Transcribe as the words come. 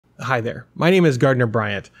Hi there, my name is Gardiner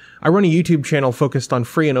Bryant. I run a YouTube channel focused on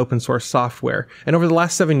free and open source software, and over the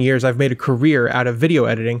last 7 years I've made a career out of video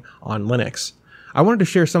editing on Linux. I wanted to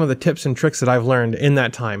share some of the tips and tricks that I've learned in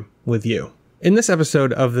that time with you. In this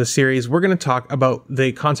episode of the series, we're going to talk about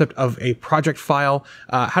the concept of a project file,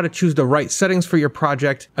 how to choose the right settings for your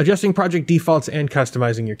project, adjusting project defaults, and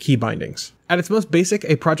customizing your key bindings. At its most basic,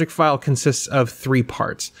 a project file consists of 3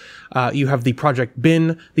 parts. You have the project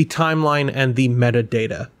bin, the timeline, and the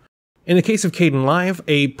metadata. In the case of Kdenlive,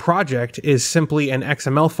 a project is simply an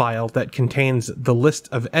XML file that contains the list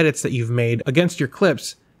of edits that you've made against your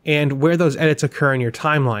clips and where those edits occur in your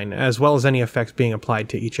timeline, as well as any effects being applied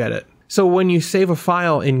to each edit. So when you save a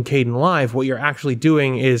file in Kdenlive, what you're actually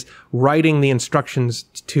doing is writing the instructions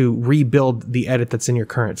to rebuild the edit that's in your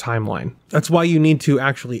current timeline. That's why you need to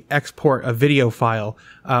actually export a video file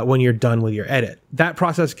when you're done with your edit. That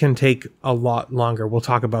process can take a lot longer. We'll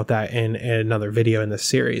talk about that in another video in this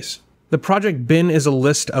series. The project bin is a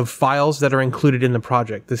list of files that are included in the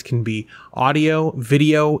project. This can be audio,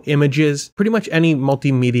 video, images, pretty much any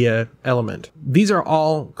multimedia element. These are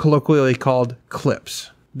all colloquially called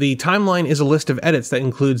clips. The timeline is a list of edits that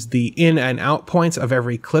includes the in and out points of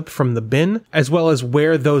every clip from the bin, as well as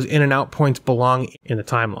where those in and out points belong in the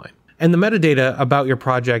timeline. And the metadata about your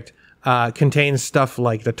project contains stuff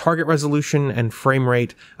like the target resolution and frame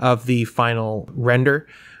rate of the final render.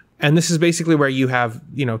 And this is basically where you have,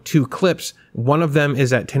 2 clips. One of them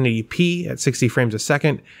is at 1080p at 60 frames a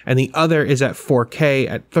second, and the other is at 4K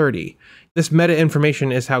at 30. This meta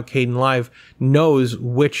information is how Kdenlive knows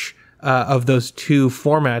which of those 2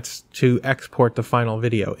 formats to export the final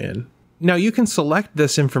video in. Now, you can select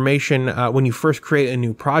this information when you first create a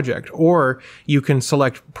new project, or you can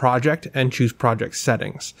select project and choose project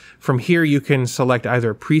settings. From here, you can select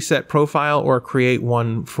either a preset profile or create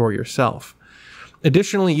one for yourself.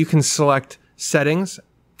 Additionally, you can select settings,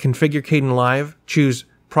 configure Kdenlive, choose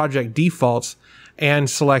project defaults, and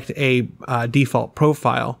select a default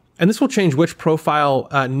profile. And this will change which profile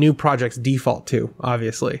new projects default to,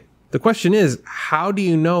 obviously. The question is, how do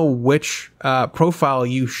you know which profile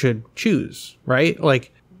you should choose, right?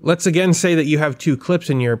 Like, let's again say that you have 2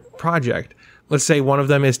 clips in your project. Let's say one of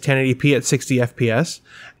them is 1080p at 60 FPS,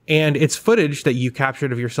 and it's footage that you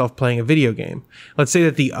captured of yourself playing a video game. Let's say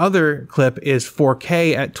that the other clip is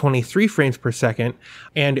 4K at 23 frames per second,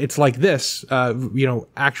 and it's like this,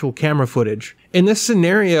 actual camera footage. In this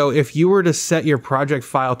scenario, if you were to set your project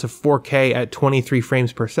file to 4K at 23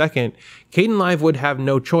 frames per second, Kdenlive would have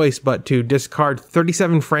no choice but to discard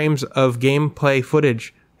 37 frames of gameplay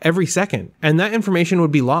footage every second, and that information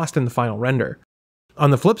would be lost in the final render.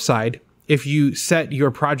 On the flip side, if you set your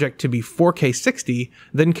project to be 4K 60,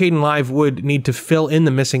 then Kdenlive would need to fill in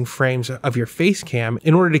the missing frames of your face cam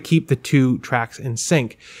in order to keep the 2 tracks in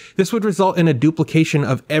sync. This would result in a duplication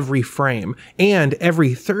of every frame, and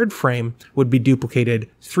every 3rd frame would be duplicated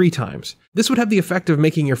 3 times. This would have the effect of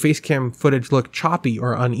making your face cam footage look choppy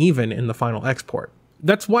or uneven in the final export.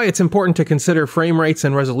 That's why it's important to consider frame rates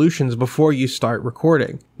and resolutions before you start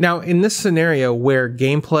recording. Now, in this scenario where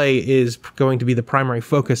gameplay is going to be the primary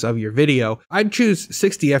focus of your video, I'd choose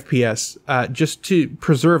 60 FPS just to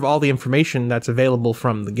preserve all the information that's available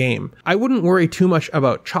from the game. I wouldn't worry too much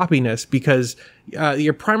about choppiness because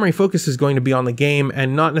your primary focus is going to be on the game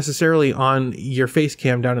and not necessarily on your face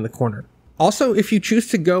cam down in the corner. Also, if you choose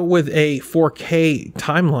to go with a 4K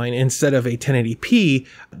timeline instead of a 1080p,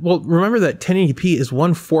 well, remember that 1080p is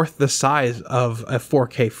 1/4 the size of a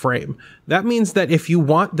 4K frame. That means that if you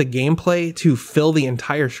want the gameplay to fill the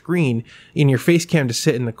entire screen in your face cam to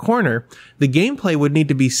sit in the corner, the gameplay would need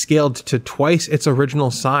to be scaled to twice its original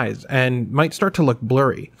size and might start to look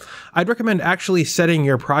blurry. I'd recommend actually setting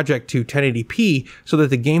your project to 1080p so that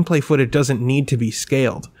the gameplay footage doesn't need to be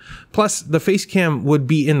scaled. Plus, the face cam would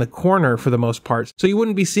be in the corner for the most part, so you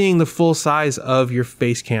wouldn't be seeing the full size of your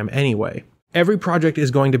face cam anyway. Every project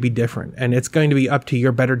is going to be different, and it's going to be up to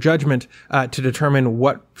your better judgment to determine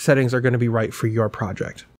what settings are going to be right for your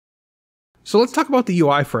project. So let's talk about the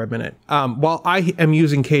UI for a minute. While I am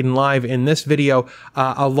using Kdenlive in this video,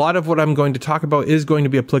 a lot of what I'm going to talk about is going to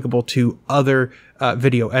be applicable to other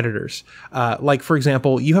video editors. Like, for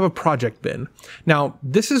example, you have a project bin. Now,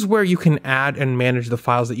 this is where you can add and manage the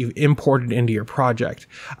files that you've imported into your project.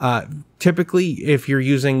 Typically, if you're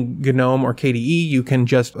using GNOME or KDE, you can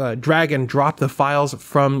just drag and drop the files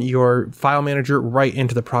from your file manager right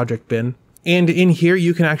into the project bin. And in here,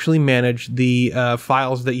 you can actually manage the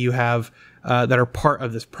files that you have that are part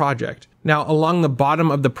of this project. Now, along the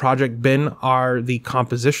bottom of the project bin are the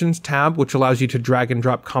compositions tab, which allows you to drag and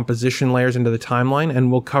drop composition layers into the timeline,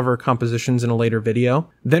 and we'll cover compositions in a later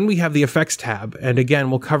video. Then we have the effects tab, and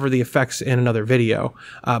again, we'll cover the effects in another video.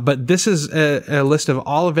 But this is a list of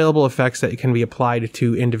all available effects that can be applied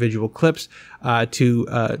to individual clips,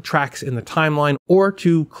 to tracks in the timeline, or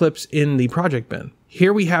to clips in the project bin.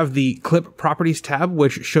 Here we have the Clip Properties tab,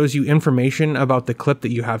 which shows you information about the clip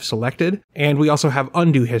that you have selected. And we also have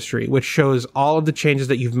Undo History, which shows all of the changes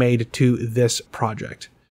that you've made to this project.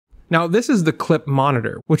 Now, this is the Clip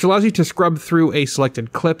Monitor, which allows you to scrub through a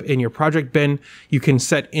selected clip in your project bin. You can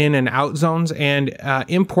set in and out zones and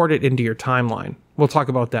import it into your timeline. We'll talk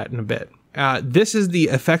about that in a bit. This is the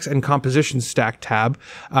Effects and Composition Stack tab,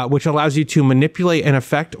 which allows you to manipulate an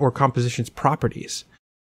effect or composition's properties.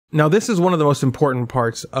 Now, this is one of the most important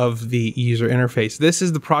parts of the user interface. This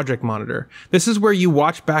is the project monitor. This is where you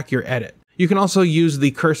watch back your edit. You can also use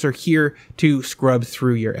the cursor here to scrub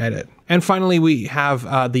through your edit. And finally, we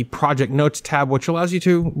have the project notes tab, which allows you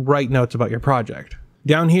to write notes about your project.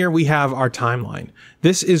 Down here, we have our timeline.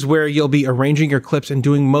 This is where you'll be arranging your clips and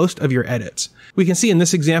doing most of your edits. We can see in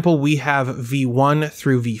this example, we have V1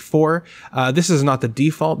 through V4. This is not the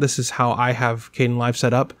default. This is how I have Kdenlive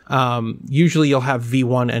set up. Usually you'll have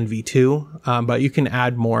V1 and V2, but you can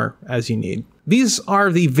add more as you need. These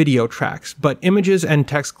are the video tracks, but images and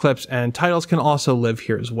text clips and titles can also live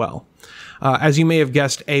here as well. As you may have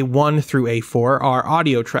guessed, A1 through A4 are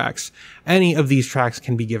audio tracks. Any of these tracks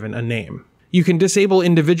can be given a name. You can disable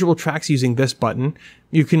individual tracks using this button.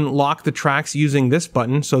 You can lock the tracks using this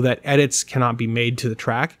button so that edits cannot be made to the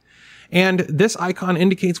track. And this icon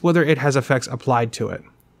indicates whether it has effects applied to it.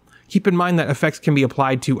 Keep in mind that effects can be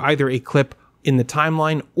applied to either a clip in the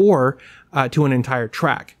timeline or to an entire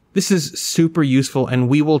track. This is super useful, and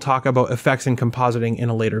we will talk about effects and compositing in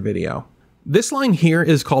a later video. This line here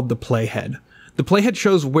is called the playhead. The playhead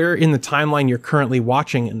shows where in the timeline you're currently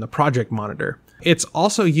watching in the project monitor. It's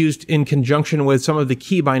also used in conjunction with some of the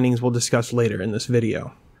key bindings we'll discuss later in this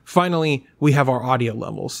video. Finally, we have our audio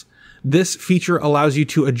levels. This feature allows you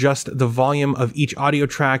to adjust the volume of each audio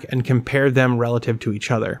track and compare them relative to each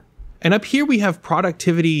other. And up here we have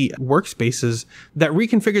productivity workspaces that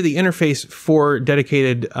reconfigure the interface for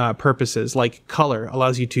dedicated purposes, like color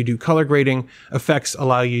allows you to do color grading, effects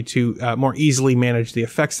allow you to more easily manage the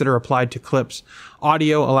effects that are applied to clips,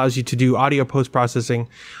 audio allows you to do audio post-processing.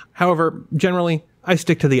 However, generally, I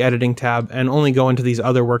stick to the editing tab and only go into these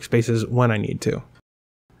other workspaces when I need to.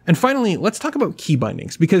 And finally, let's talk about key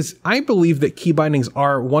bindings, because I believe that key bindings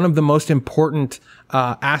are one of the most important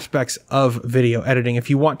aspects of video editing if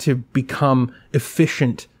you want to become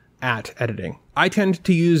efficient at editing. I tend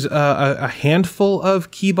to use a handful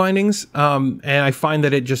of key bindings, and I find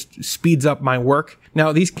that it just speeds up my work.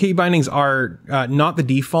 Now, these key bindings are not the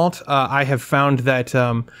default. I have found that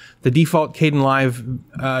the default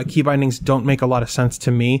Kdenlive key bindings don't make a lot of sense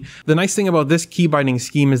to me. The nice thing about this key binding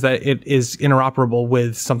scheme is that it is interoperable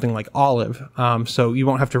with something like Olive, so you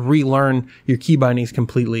won't have to relearn your key bindings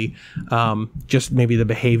completely, just maybe the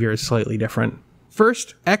behavior is slightly different.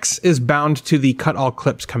 First, X is bound to the cut all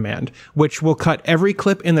clips command, which will cut every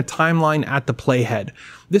clip in the timeline at the playhead.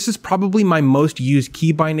 This is probably my most used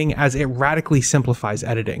key binding as it radically simplifies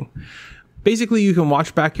editing. Basically, you can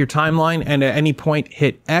watch back your timeline and at any point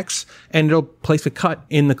hit X and it'll place a cut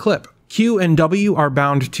in the clip. Q and W are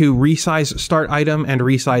bound to resize start item and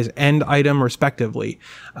resize end item respectively.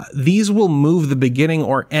 These will move the beginning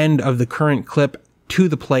or end of the current clip to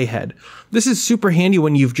the playhead. This is super handy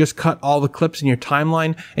when you've just cut all the clips in your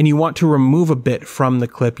timeline and you want to remove a bit from the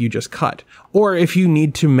clip you just cut, or if you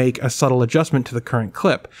need to make a subtle adjustment to the current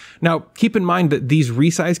clip. Now, keep in mind that these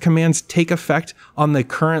resize commands take effect on the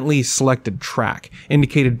currently selected track,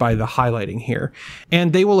 indicated by the highlighting here,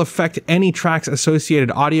 and they will affect any track's associated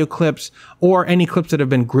audio clips or any clips that have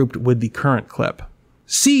been grouped with the current clip.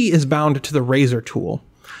 C is bound to the razor tool.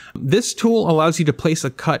 This tool allows you to place a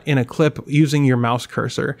cut in a clip using your mouse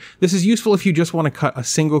cursor. This is useful if you just want to cut a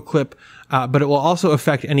single clip, but it will also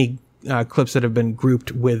affect any clips that have been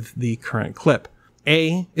grouped with the current clip.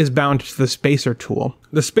 A is bound to the spacer tool.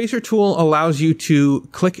 The spacer tool allows you to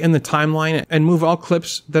click in the timeline and move all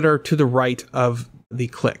clips that are to the right of the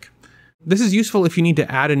click. This is useful if you need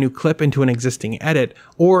to add a new clip into an existing edit,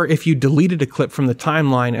 or if you deleted a clip from the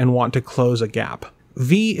timeline and want to close a gap.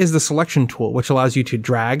 V is the selection tool, which allows you to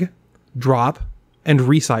drag, drop, and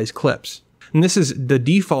resize clips. And this is the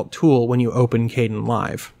default tool when you open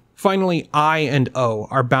Kdenlive. Finally, I and O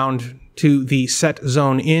are bound to the set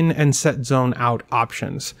zone in and set zone out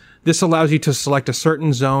options. This allows you to select a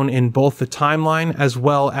certain zone in both the timeline as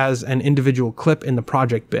well as an individual clip in the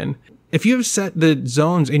project bin. If you have set the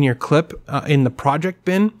zones in your clip in the project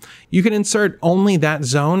bin, you can insert only that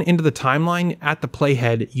zone into the timeline at the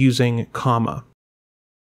playhead using comma.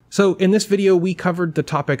 So in this video, we covered the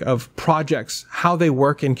topic of projects, how they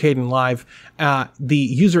work in Kdenlive, the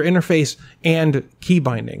user interface, and key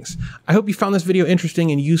bindings. I hope you found this video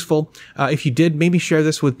interesting and useful. If you did, maybe share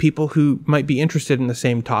this with people who might be interested in the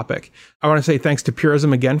same topic. I want to say thanks to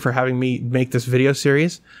Purism again for having me make this video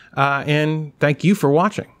series, and thank you for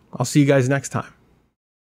watching. I'll see you guys next time.